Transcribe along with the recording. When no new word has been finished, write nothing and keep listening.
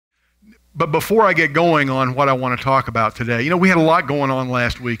But before I get going on what I want to talk about today, we had a lot going on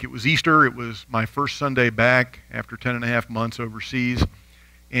last week. It was Easter. It was my first Sunday back after 10 and a half months overseas.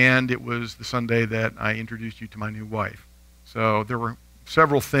 And it was the Sunday that I introduced you to my new wife. So there were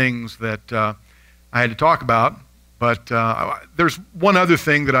several things that I had to talk about. But there's one other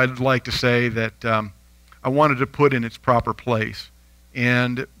thing that I'd like to say that I wanted to put in its proper place.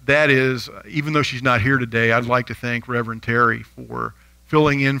 And that is, even though she's not here today, I'd like to thank Reverend Terry for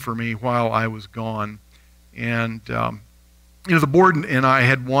filling in for me while I was gone. And, the board and I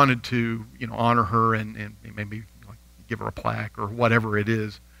had wanted to, honor her and maybe give her a plaque or whatever it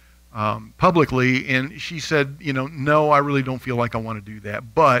is publicly. And she said, no, I really don't feel like I want to do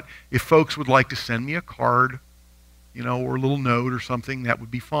that. But if folks would like to send me a card, or a little note or something, that would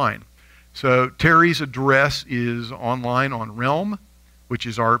be fine. So Terry's address is online on Realm, which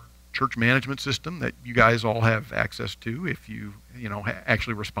is our church management system that you guys all have access to if you,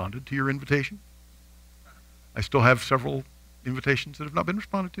 actually responded to your invitation. I still have several invitations that have not been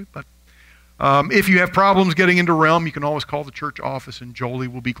responded to, but if you have problems getting into Realm, you can always call the church office, and Jolie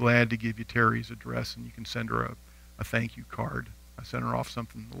will be glad to give you Terry's address, and you can send her a thank you card. I sent her off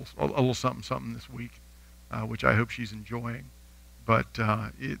something, a little something this week, which I hope she's enjoying. But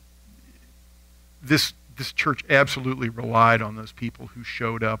this church absolutely relied on those people who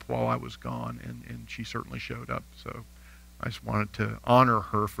showed up while I was gone, and she certainly showed up. So I just wanted to honor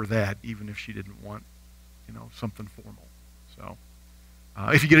her for that, even if she didn't want, something formal. So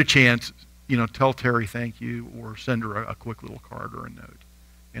if you get a chance, tell Terry thank you, or send her a quick little card or a note,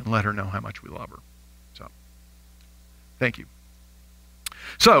 and let her know how much we love her. So thank you.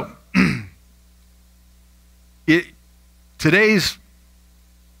 So today's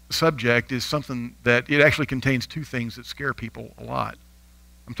subject is something that it actually contains two things that scare people a lot.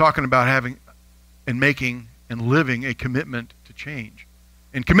 I'm talking about having and making and living a commitment to change.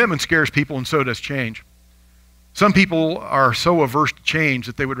 And commitment scares people, and so does change. Some people are so averse to change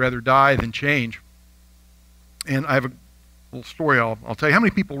that they would rather die than change. And I have a little story I'll tell you. How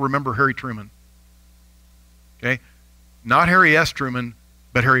many people remember Harry Truman? Okay? Not Harry S. Truman,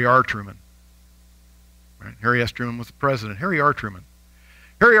 but Harry R. Truman. Right? Harry S. Truman was the president. Harry R. Truman.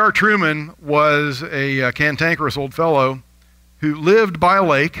 Harry R. Truman was a cantankerous old fellow who lived by a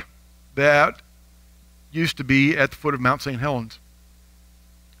lake that used to be at the foot of Mount St. Helens,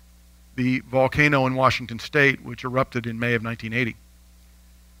 the volcano in Washington State, which erupted in May of 1980.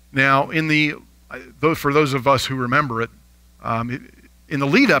 Now, for those of us who remember it, in the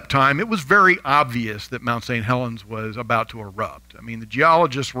lead-up time, it was very obvious that Mount St. Helens was about to erupt. I mean, the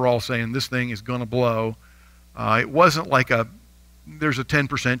geologists were all saying this thing is going to blow. It wasn't like there's a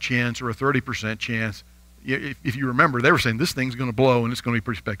 10% chance or a 30% chance. If you remember, they were saying this thing's going to blow and it's going to be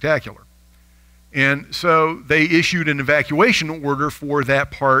pretty spectacular. And so they issued an evacuation order for that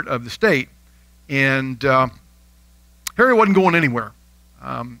part of the state. And Harry wasn't going anywhere.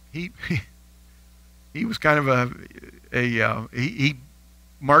 He was kind of he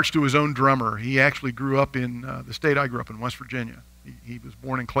marched to his own drummer. He actually grew up in the state I grew up in, West Virginia. He was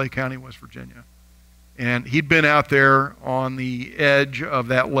born in Clay County, West Virginia. And he'd been out there on the edge of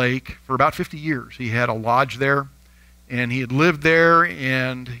that lake for about 50 years. He had a lodge there, and he had lived there,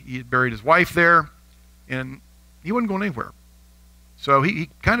 and he had buried his wife there, and he wasn't going anywhere. So he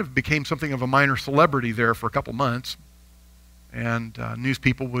kind of became something of a minor celebrity there for a couple months, and news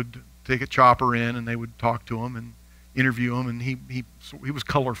people would take a chopper in, and they would talk to him and interview him, and he was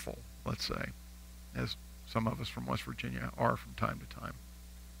colorful, let's say, as some of us from West Virginia are from time to time.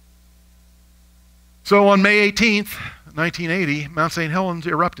 So on May 18th, 1980, Mount St. Helens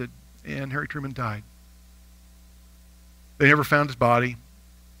erupted, and Harry Truman died. They never found his body.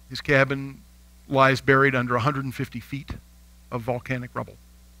 His cabin lies buried under 150 feet of volcanic rubble.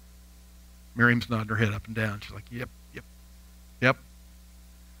 Miriam's nodding her head up and down. She's like, yep, yep, yep.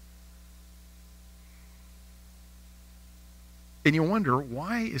 And you wonder,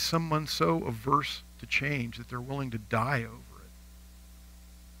 why is someone so averse to change that they're willing to die over it?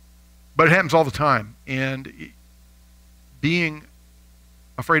 But it happens all the time, and being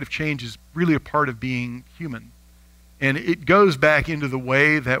afraid of change is really a part of being human. And it goes back into the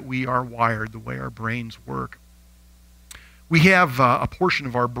way that we are wired, the way our brains work. We have a portion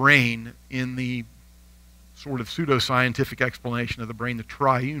of our brain in the sort of pseudoscientific explanation of the brain, the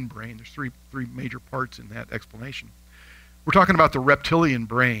triune brain. There's three major parts in that explanation. We're talking about the reptilian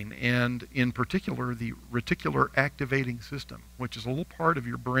brain, and in particular, the reticular activating system, which is a little part of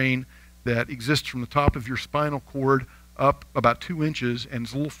your brain that exists from the top of your spinal cord up about 2 inches and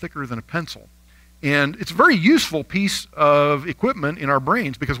is a little thicker than a pencil. And it's a very useful piece of equipment in our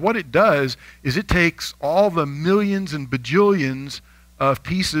brains, because what it does is it takes all the millions and bajillions of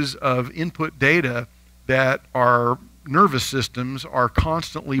pieces of input data that our nervous systems are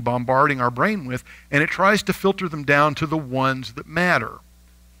constantly bombarding our brain with, and it tries to filter them down to the ones that matter.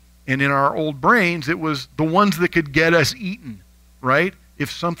 And in our old brains, it was the ones that could get us eaten, right?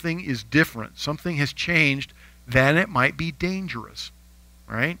 If something is different, something has changed, then it might be dangerous,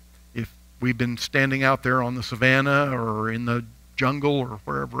 right? If we've been standing out there on the savannah or in the jungle or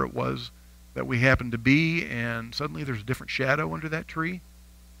wherever it was that we happen to be, and suddenly there's a different shadow under that tree,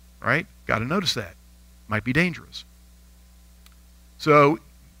 right? Got to notice that. Might be dangerous. So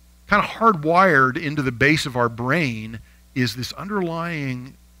kind of hardwired into the base of our brain is this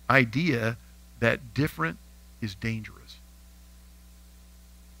underlying idea that different is dangerous.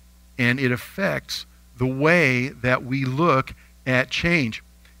 And it affects the way that we look at change.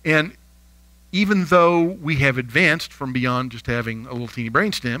 And even though we have advanced from beyond just having a little teeny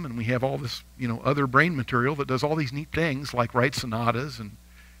brainstem, and we have all this, other brain material that does all these neat things like write sonatas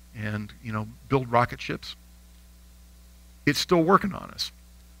and build rocket ships, it's still working on us.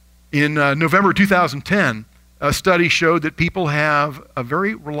 In November 2010, a study showed that people have a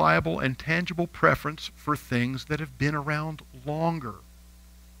very reliable and tangible preference for things that have been around longer.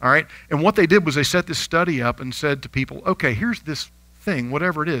 All right? And what they did was they set this study up and said to people, okay, here's this thing,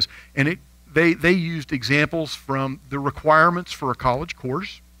 whatever it is. And they used examples from the requirements for a college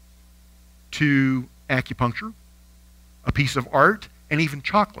course to acupuncture, a piece of art, and even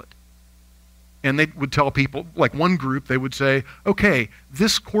chocolate. And they would tell people, like one group, they would say, okay,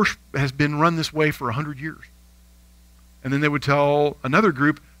 this course has been run this way for 100 years. And then they would tell another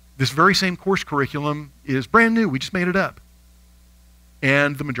group, this very same course curriculum is brand new, we just made it up.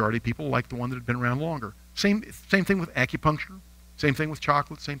 And the majority of people liked the one that had been around longer. Same thing with acupuncture, same thing with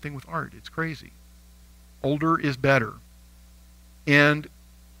chocolate, same thing with art. It's crazy. Older is better. And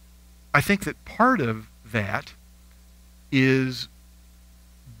I think that part of that is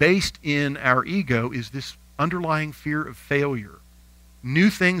based in our ego is this underlying fear of failure. New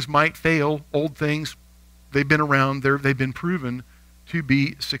things might fail, old things, they've been around, they've been proven to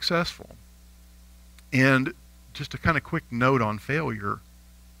be successful. And just a kind of quick note on failure,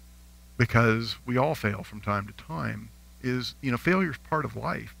 because we all fail from time to time, is, failure is part of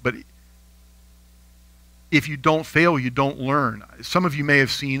life. But if you don't fail, you don't learn. Some of you may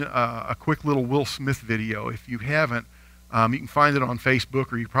have seen a quick little Will Smith video. If you haven't, you can find it on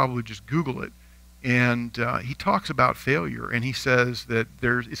Facebook, or you probably just Google it. And he talks about failure, and he says that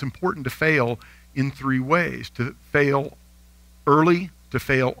it's important to fail in 3 ways: to fail early, to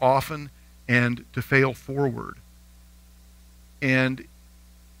fail often, and to fail forward. And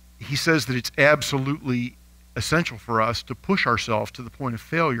he says that it's absolutely essential for us to push ourselves to the point of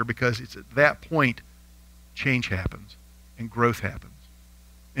failure, because it's at that point change happens and growth happens.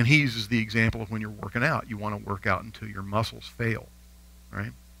 And he uses the example of when you're working out. You want to work out until your muscles fail,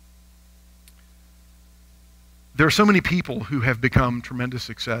 right? There are so many people who have become tremendous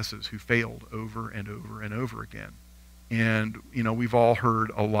successes who failed over and over and over again. And, we've all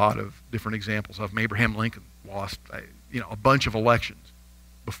heard a lot of different examples of them. Abraham Lincoln lost, a bunch of elections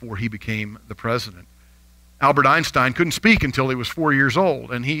before he became the president. Albert Einstein couldn't speak until he was 4 years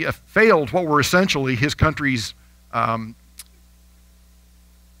old, and he failed what were essentially his country's, not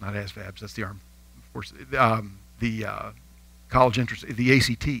ASVABs, that's the armed force, the college entrance, the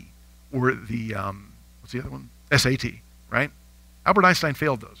ACT, or the, what's the other one? SAT, right? Albert Einstein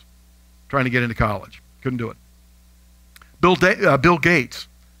failed those, trying to get into college. Couldn't do it. Bill Gates,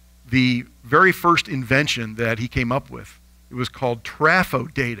 the very first invention that he came up with, it was called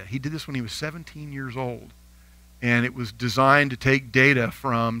trafo data. He did this when he was 17 years old. And it was designed to take data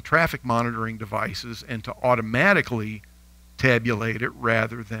from traffic monitoring devices and to automatically tabulate it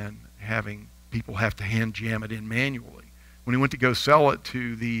rather than having people have to hand jam it in manually. When he went to go sell it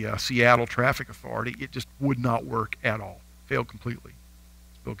to the Seattle Traffic Authority, it just would not work at all. Failed completely.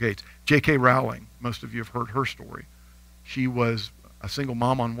 It's Bill Gates. J.K. Rowling, most of you have heard her story. She was a single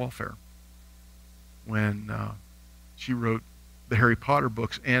mom on welfare when she wrote the Harry Potter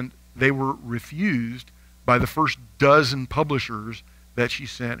books, and they were refused by the first dozen publishers that she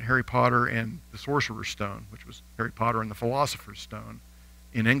sent Harry Potter and the Sorcerer's Stone, which was Harry Potter and the Philosopher's Stone,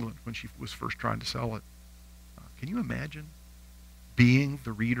 in England when she was first trying to sell it. Can you imagine being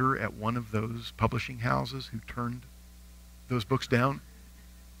the reader at one of those publishing houses who turned those books down?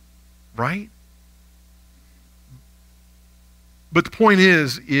 Right? But the point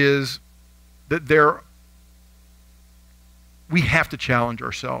is that we have to challenge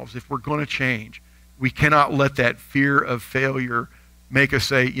ourselves. If we're going to change, we cannot let that fear of failure make us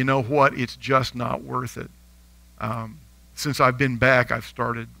say, you know what, it's just not worth it. Since I've been back, I've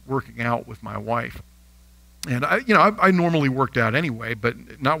started working out with my wife. And I normally worked out anyway,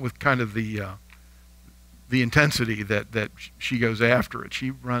 but not with kind of the intensity that she goes after it.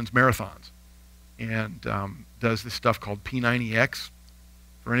 She runs marathons and does this stuff called P90X.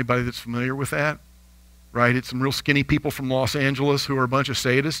 For anybody that's familiar with that, right? It's some real skinny people from Los Angeles who are a bunch of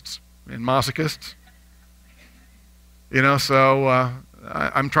sadists and masochists. So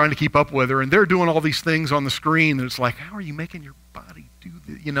I'm trying to keep up with her, and they're doing all these things on the screen, and it's like, how are you making your body do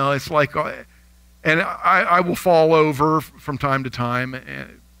this? It's like, and I will fall over from time to time,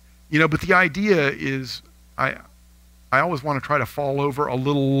 but the idea is I always want to try to fall over a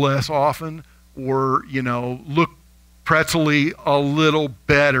little less often, or, look pretzely a little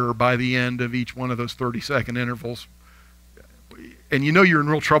better by the end of each one of those 30-second intervals. And you're in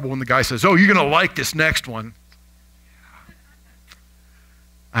real trouble when the guy says, oh, you're going to like this next one.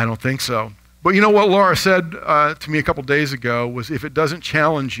 I don't think so. But you know what Laura said to me a couple days ago was, if it doesn't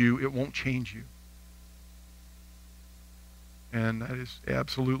challenge you, it won't change you. And that is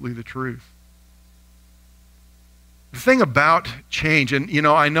absolutely the truth. The thing about change, and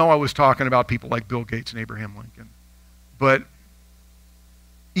I know I was talking about people like Bill Gates and Abraham Lincoln, but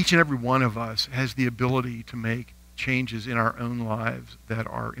each and every one of us has the ability to make changes in our own lives that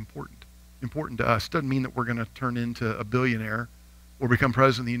are important to us. Doesn't mean that we're going to turn into a billionaire or become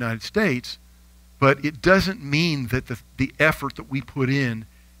president of the United States, but it doesn't mean that the effort that we put in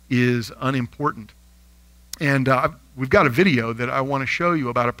is unimportant. And we've got a video that I want to show you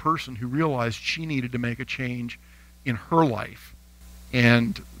about a person who realized she needed to make a change in her life,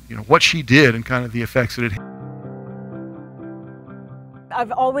 and what she did and kind of the effects that it had.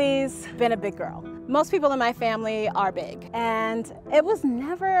 I've always been a big girl. Most people in my family are big, and it was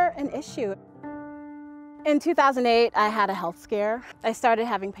never an issue. In 2008, I had a health scare. I started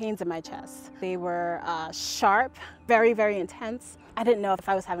having pains in my chest. They were sharp, very, very intense. I didn't know if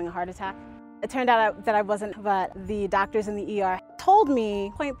I was having a heart attack. It turned out that I wasn't, but the doctors in the ER told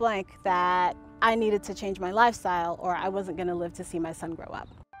me point blank that I needed to change my lifestyle or I wasn't going to live to see my son grow up.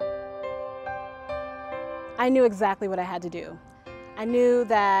 I knew exactly what I had to do. I knew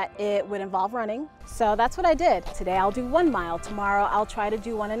that it would involve running, so that's what I did. Today I'll do 1 mile, tomorrow I'll try to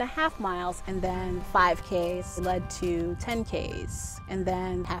do 1.5 miles, and then 5Ks led to 10Ks, and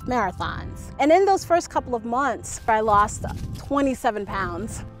then half marathons. And in those first couple of months, I lost 27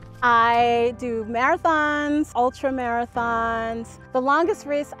 pounds. I do marathons, ultra marathons. The longest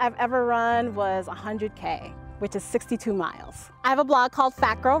race I've ever run was 100K, which is 62 miles. I have a blog called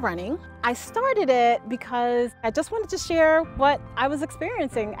Fat Girl Running. I started it because I just wanted to share what I was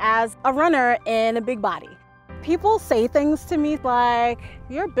experiencing as a runner in a big body. People say things to me like,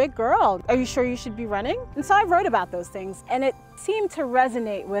 you're a big girl, are you sure you should be running? And so I wrote about those things, and it seemed to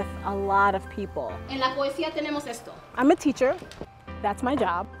resonate with a lot of people. En la poesía tenemos esto. I'm a teacher, that's my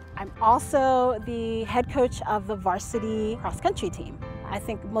job. I'm also the head coach of the varsity cross-country team. I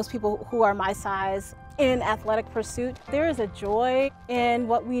think most people who are my size in athletic pursuit, there is a joy in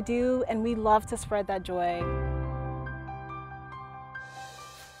what we do, and we love to spread that joy.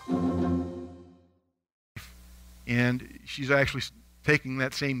 And she's actually taking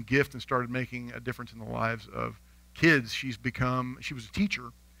that same gift and started making a difference in the lives of kids. She was a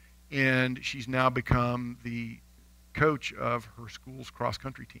teacher, and she's now become the coach of her school's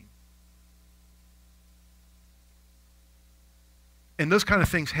cross-country team. And those kind of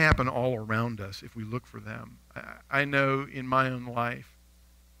things happen all around us if we look for them. I know in my own life,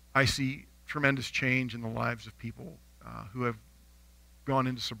 I see tremendous change in the lives of people who have gone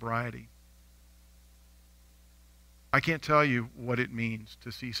into sobriety. I can't tell you what it means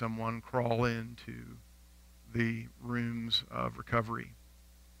to see someone crawl into the rooms of recovery,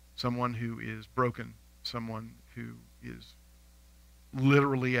 someone who is broken, someone who is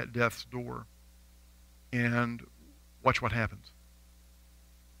literally at death's door, and watch what happens.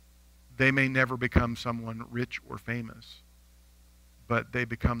 They may never become someone rich or famous, but they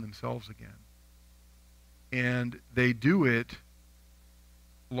become themselves again. And they do it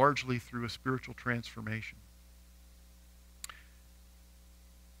largely through a spiritual transformation.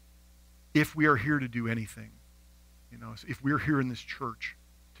 If we are here to do anything, if we're here in this church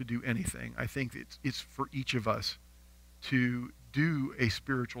to do anything, I think it's for each of us to do a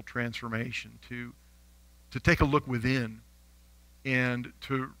spiritual transformation, to take a look within and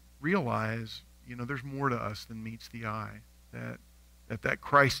to realize, there's more to us than meets the eye, that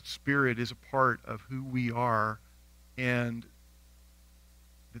Christ Spirit is a part of who we are, and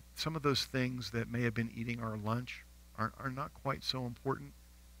that some of those things that may have been eating our lunch are not quite so important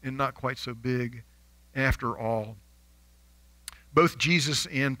and not quite so big after all. Both Jesus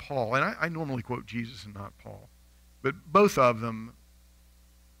and Paul, and I normally quote Jesus and not Paul, but both of them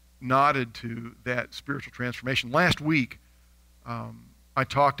nodded to that spiritual transformation. Last week, I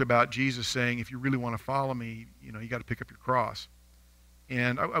talked about Jesus saying, if you really want to follow me, you got to pick up your cross.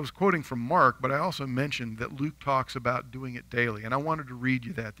 And I was quoting from Mark, but I also mentioned that Luke talks about doing it daily. And I wanted to read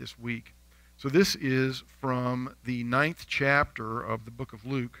you that this week. So this is from the 9th chapter of the book of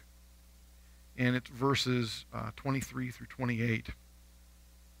Luke, and it's verses 23 through 28.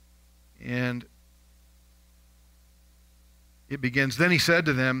 And it begins, then he said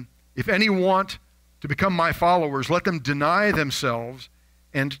to them, if any want to become my followers, let them deny themselves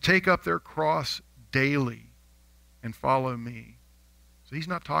and take up their cross daily and follow me. So he's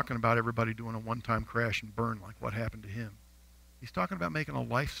not talking about everybody doing a one-time crash and burn like what happened to him. He's talking about making a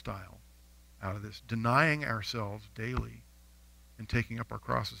lifestyle out of this, denying ourselves daily and taking up our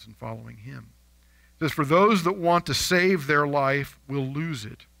crosses and following him. It says, for those that want to save their life will lose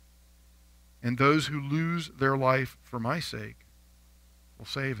it, and those who lose their life for my sake will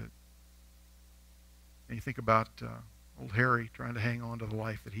save it. And you think about old Harry trying to hang on to the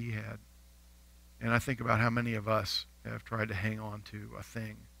life that he had. And I think about how many of us have tried to hang on to a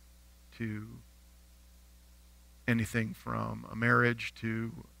thing, to anything from a marriage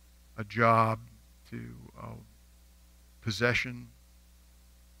to a job to a possession,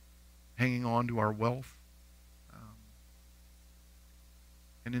 hanging on to our wealth.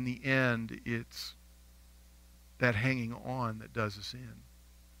 And in the end, it's that hanging on that does us in,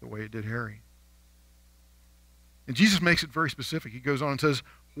 the way it did Harry. And Jesus makes it very specific. He goes on and says,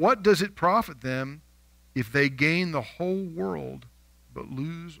 what does it profit them if they gain the whole world but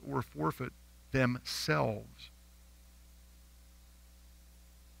lose or forfeit themselves?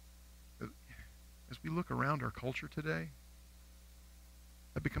 As we look around our culture today,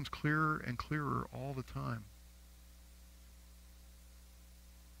 that becomes clearer and clearer all the time.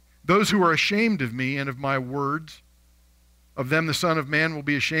 Those who are ashamed of me and of my words, of them the Son of Man will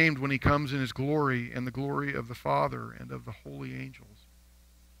be ashamed when he comes in his glory and the glory of the Father and of the holy angels.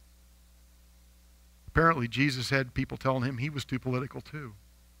 Apparently, Jesus had people telling him he was too political too.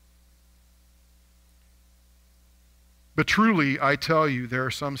 But truly, I tell you, there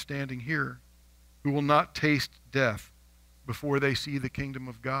are some standing here who will not taste death before they see the kingdom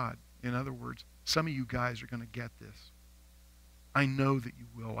of God. In other words, some of you guys are going to get this. I know that you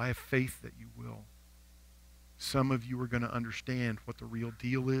will. I have faith that you will. Some of you are going to understand what the real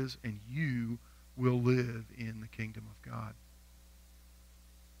deal is, and you will live in the kingdom of God.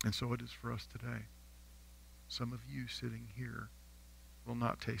 And so it is for us today. Some of you sitting here will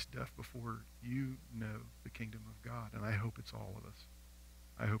not taste death before you know the kingdom of God. And I hope it's all of us.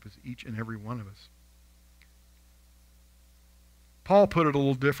 I hope it's each and every one of us. Paul put it a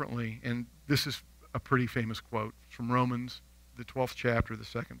little differently, and this is a pretty famous quote from Romans, the 12th chapter, the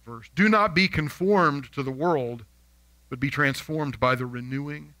 2nd verse. Do not be conformed to the world, but be transformed by the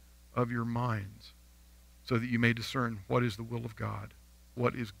renewing of your minds, so that you may discern what is the will of God,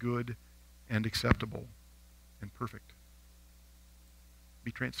 what is good and acceptable and perfect.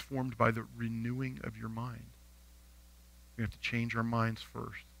 Be transformed by the renewing of your mind. We have to change our minds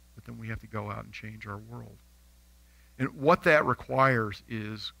first, but then we have to go out and change our world. And what that requires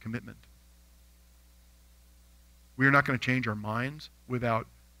is commitment. We are not going to change our minds without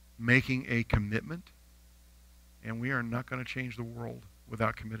making a commitment, and we are not going to change the world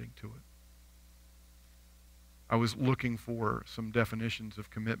without committing to it. I was looking for some definitions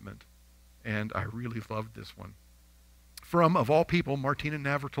of commitment, and I really loved this one. From, of all people, Martina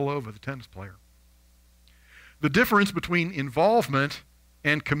Navratilova, the tennis player. The difference between involvement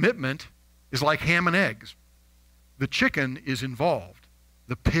and commitment is like ham and eggs. The chicken is involved.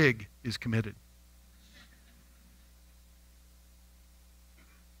 The pig is committed.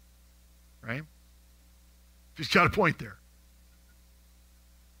 Right? Just got a point there.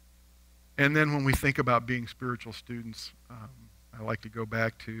 And then when we think about being spiritual students, I like to go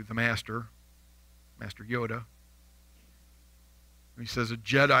back to the Master Yoda. He says, a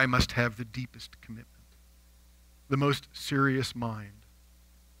Jedi must have the deepest commitment, the most serious mind.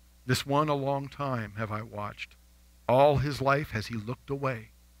 This one a long time have I watched. All his life has he looked away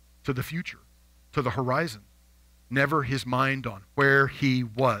to the future, to the horizon, never his mind on where he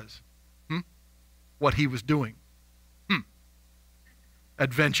was, what he was doing.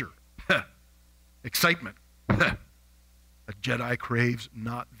 Adventure, excitement. A Jedi craves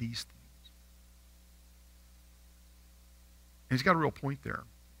not these things. And he's got a real point there.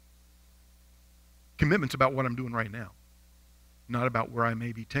 Commitment's about what I'm doing right now, not about where I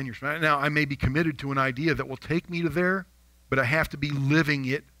may be 10 years from now. I may be committed to an idea that will take me to there, but I have to be living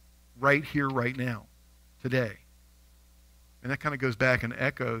it right here, right now, today. And that kind of goes back and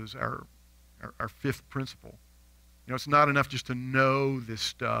echoes our fifth principle. You know, it's not enough just to know this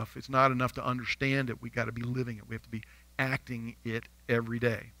stuff. It's not enough to understand it. We got to be living it. We have to be acting it every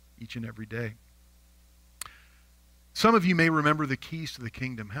day, each and every day. Some of you may remember the keys to the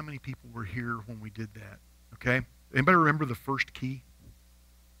kingdom. How many people were here when we did that? Okay? Anybody remember the first key?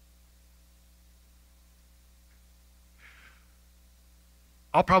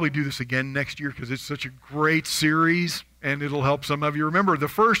 I'll probably do this again next year because it's such a great series and it'll help some of you. Remember, the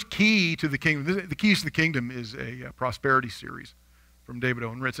first key to the kingdom, the Keys to the Kingdom is a prosperity series from David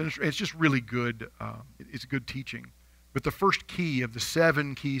Owen Ritz. And it's just really good. It's good teaching. But the first key of the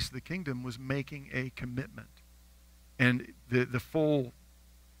 7 keys to the kingdom was making a commitment. And the full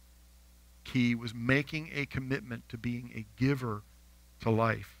key was making a commitment to being a giver to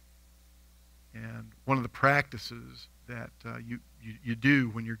life. And one of the practices that you do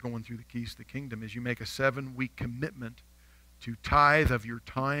when you're going through the keys to the kingdom is you make a 7-week commitment to tithe of your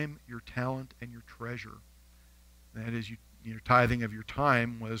time, your talent, and your treasure. That is, your tithing of your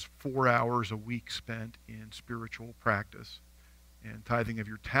time was 4 hours a week spent in spiritual practice. And tithing of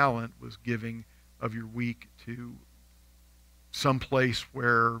your talent was giving of your week to some place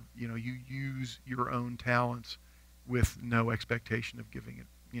where, you know, you use your own talents with no expectation of giving it,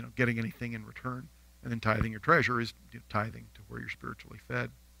 you know, getting anything in return. And then tithing your treasure is tithing to where you're spiritually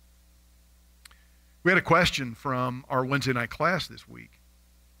fed. We had a question from our Wednesday night class this week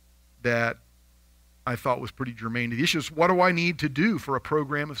that I thought was pretty germane to the issue. What do I need to do for a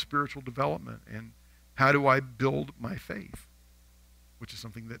program of spiritual development? And how do I build my faith? Which is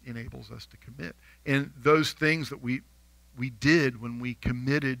something that enables us to commit. And those things that we did when we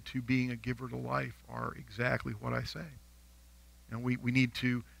committed to being a giver to life are exactly what I say. And we need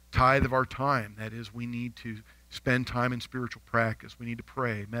to tithe of our time. That is, we need to spend time in spiritual practice. We need to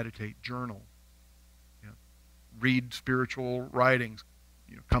pray, meditate, journal, you know, read spiritual writings,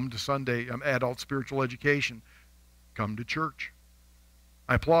 you know, come to Sunday, adult spiritual education, come to church.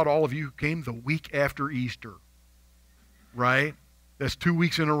 I applaud all of you who came the week after Easter, right? That's 2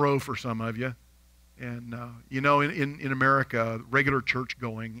 weeks in a row for some of you. And, you know, in America, regular church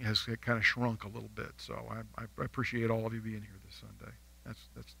going has kind of shrunk a little bit. So I appreciate all of you being here this Sunday.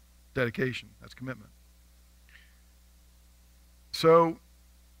 That's dedication. That's commitment. So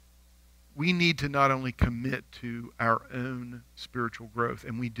we need to not only commit to our own spiritual growth,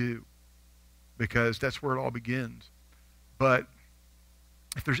 and we do, because that's where it all begins. But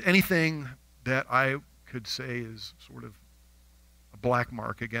if there's anything that I could say is sort of a black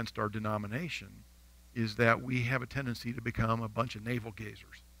mark against our denomination, is that we have a tendency to become a bunch of navel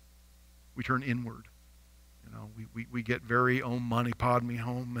gazers. We turn inward. You know, we get very Om Mani Padme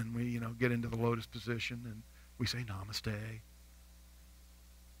Hum, and we, you know, get into the lotus position and we say namaste.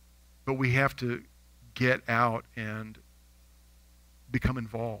 But we have to get out and become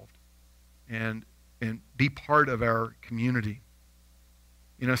involved and be part of our community.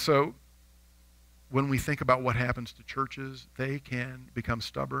 You know, so when we think about what happens to churches, they can become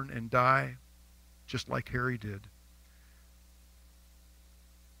stubborn and die just like Harry did.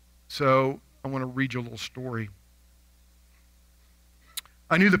 So I want to read you a little story.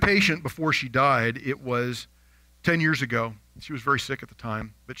 I knew the patient before she died. It was 10 years ago. She was very sick at the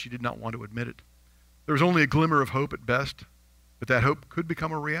time, but she did not want to admit it. There was only a glimmer of hope at best, but that hope could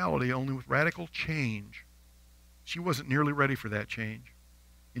become a reality only with radical change. She wasn't nearly ready for that change.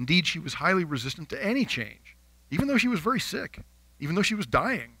 Indeed, she was highly resistant to any change, even though she was very sick, even though she was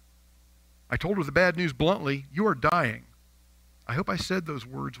dying. I told her the bad news bluntly: "You are dying." I hope I said those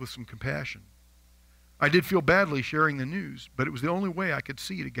words with some compassion. I did feel badly sharing the news, but it was the only way I could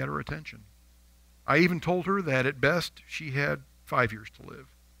see to get her attention. I even told her that at best she had 5 years to live.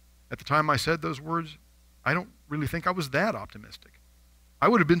 At the time I said those words, I don't really think I was that optimistic. I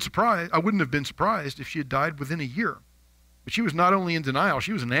wouldn't have been surprised if she had died within a year. But she was not only in denial,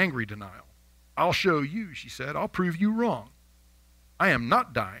 she was in angry denial. "I'll show you," she said. "I'll prove you wrong. I am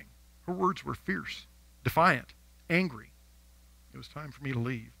not dying." Her words were fierce, defiant, angry. It was time for me to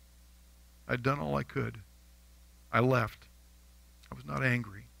leave. I'd done all I could. I left. I was not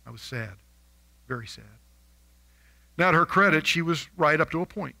angry. I was sad, very sad. Now, to her credit, she was right up to a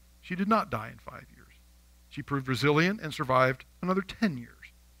point. She did not die in 5 years. She proved resilient and survived another 10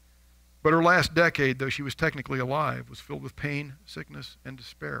 years. But her last decade, though she was technically alive, was filled with pain, sickness, and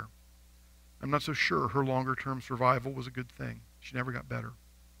despair. I'm not so sure her longer-term survival was a good thing. She never got better.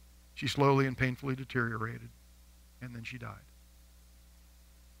 She slowly and painfully deteriorated, and then she died.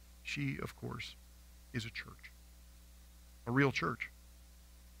 She, of course, is a church, a real church,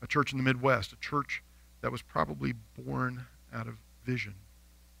 a church in the Midwest, a church that was probably born out of vision,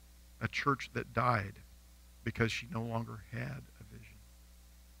 a church that died because she no longer had a vision.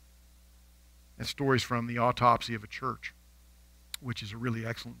 That story's from The Autopsy of a Church, which is a really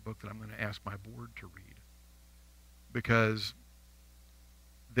excellent book that I'm going to ask my board to read, because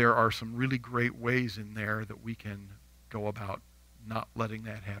there are some really great ways in there that we can go about not letting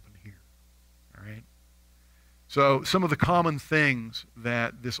that happen here. All right? So some of the common things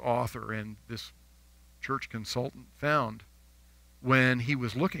that this author and this church consultant found when he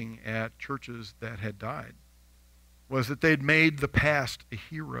was looking at churches that had died was that they'd made the past a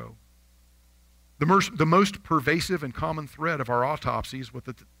hero. The most pervasive and common thread of our autopsies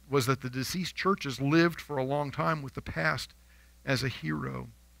was that the deceased churches lived for a long time with the past as a hero.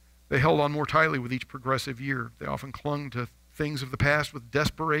 They held on more tightly with each progressive year. They often clung to things of the past with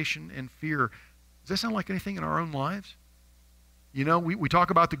desperation and fear. Does that sound like anything in our own lives? You know, we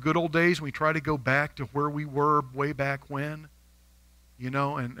talk about the good old days, and we try to go back to where we were way back when, you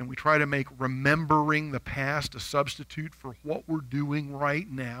know, and we try to make remembering the past a substitute for what we're doing right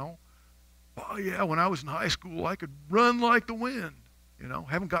now. Oh, yeah, when I was in high school, I could run like the wind. You know,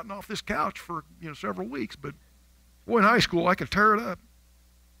 haven't gotten off this couch for, several weeks, but boy, in high school, I could tear it up.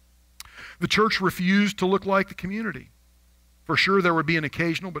 The church refused to look like the community. For sure, there would be an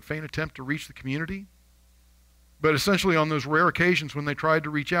occasional but faint attempt to reach the community. But essentially, on those rare occasions when they tried to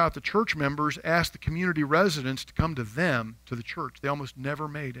reach out, the church members asked the community residents to come to them, to the church. They almost never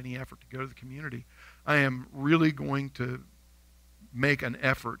made any effort to go to the community. I am really going to make an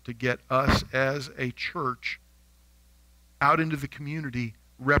effort to get us as a church out into the community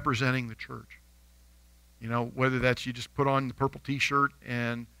representing the church. You know, whether that's you just put on the purple t-shirt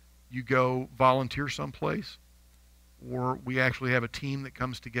and you go volunteer someplace, or we actually have a team that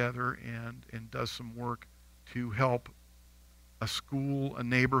comes together and does some work to help a school, a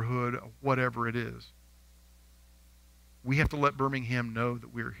neighborhood, whatever it is. We have to let Birmingham know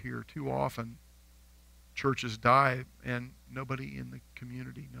that we're here. Too often, churches die and nobody in the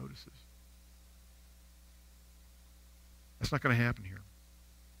community notices. That's not going to happen here.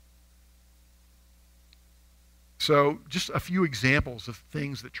 So just a few examples of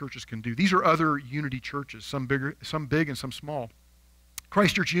things that churches can do. These are other Unity churches, some big and some small.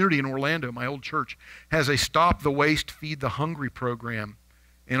 Christ Church Unity in Orlando, my old church, has a Stop the Waste, Feed the Hungry program.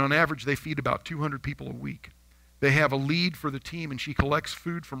 And on average, they feed about 200 people a week. They have a lead for the team, and she collects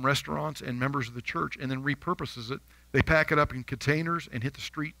food from restaurants and members of the church and then repurposes it. They pack it up in containers and hit the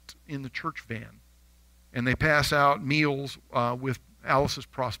street in the church van. And they pass out meals with Alice's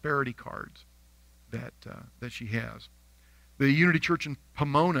prosperity cards that she has. The Unity Church in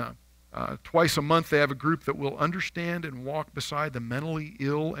Pomona, twice a month they have a group that will understand and walk beside the mentally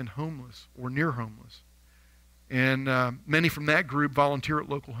ill and homeless or near homeless. And many from that group volunteer at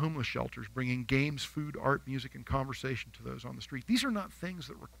local homeless shelters, bringing games, food, art, music, and conversation to those on the street. These are not things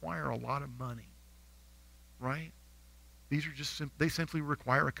that require a lot of money, right? These are just they simply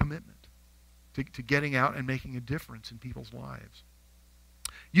require a commitment to getting out and making a difference in people's lives.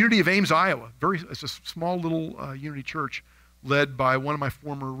 Unity of Ames, Iowa, it's a small little Unity church led by one of my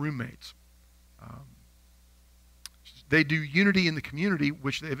former roommates. They do unity in the community,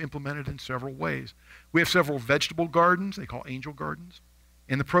 which they've implemented in several ways. We have several vegetable gardens, they call angel gardens,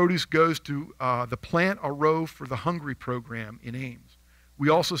 and the produce goes to the Plant a Row for the Hungry program in Ames. We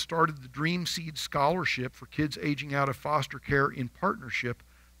also started the Dream Seed Scholarship for kids aging out of foster care in partnership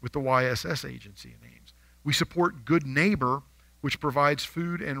with the YSS agency in Ames. We support Good Neighbor, which provides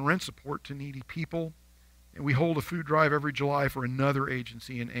food and rent support to needy people. And we hold a food drive every July for another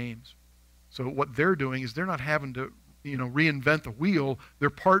agency in Ames. So what they're doing is they're not having to, reinvent the wheel. They're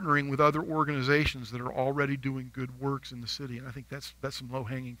partnering with other organizations that are already doing good works in the city. And I think that's some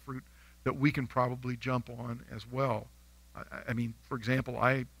low-hanging fruit that we can probably jump on as well. I mean, for example,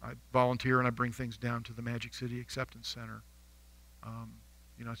 I volunteer and I bring things down to the Magic City Acceptance Center.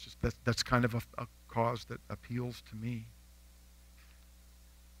 It's just that's kind of a cause that appeals to me.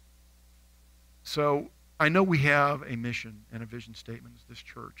 So I know we have a mission and a vision statement as this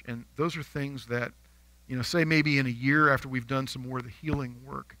church, and those are things that, say maybe in a year after we've done some more of the healing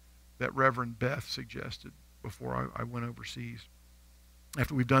work that Reverend Beth suggested before I went overseas,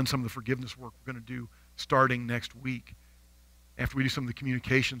 after we've done some of the forgiveness work we're going to do starting next week, after we do some of the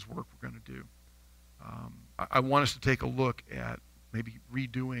communications work we're going to do, I want us to take a look at maybe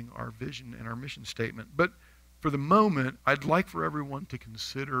redoing our vision and our mission statement. But for the moment, I'd like for everyone to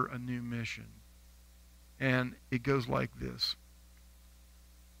consider a new mission. And it goes like this: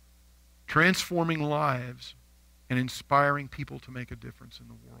 transforming lives and inspiring people to make a difference in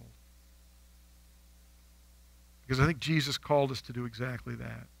the world. Because I think Jesus called us to do exactly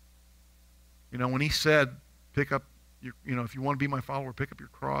that. When he said, pick up your, if you want to be my follower, pick up your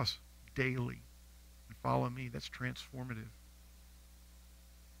cross daily and follow me, that's transformative.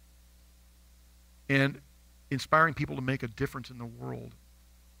 and inspiring people to make a difference in the world.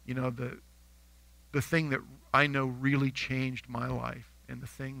 You know, the thing that I know really changed my life, and the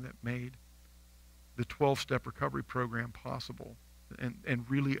thing that made the 12-step recovery program possible, and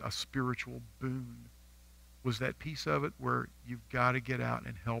really a spiritual boon, was that piece of it where you've got to get out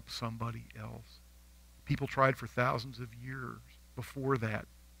and help somebody else. People tried for thousands of years before that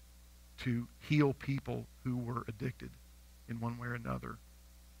to heal people who were addicted in one way or another.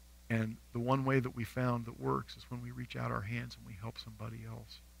 And the one way that we found that works is when we reach out our hands and we help somebody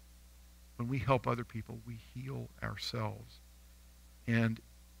else. When we help other people, we heal ourselves. And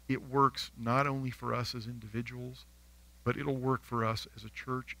it works not only for us as individuals, but it'll work for us as a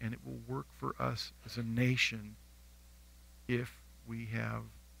church, and it will work for us as a nation if we have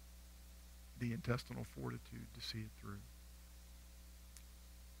the intestinal fortitude to see it through.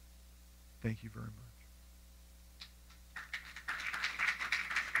 Thank you very much.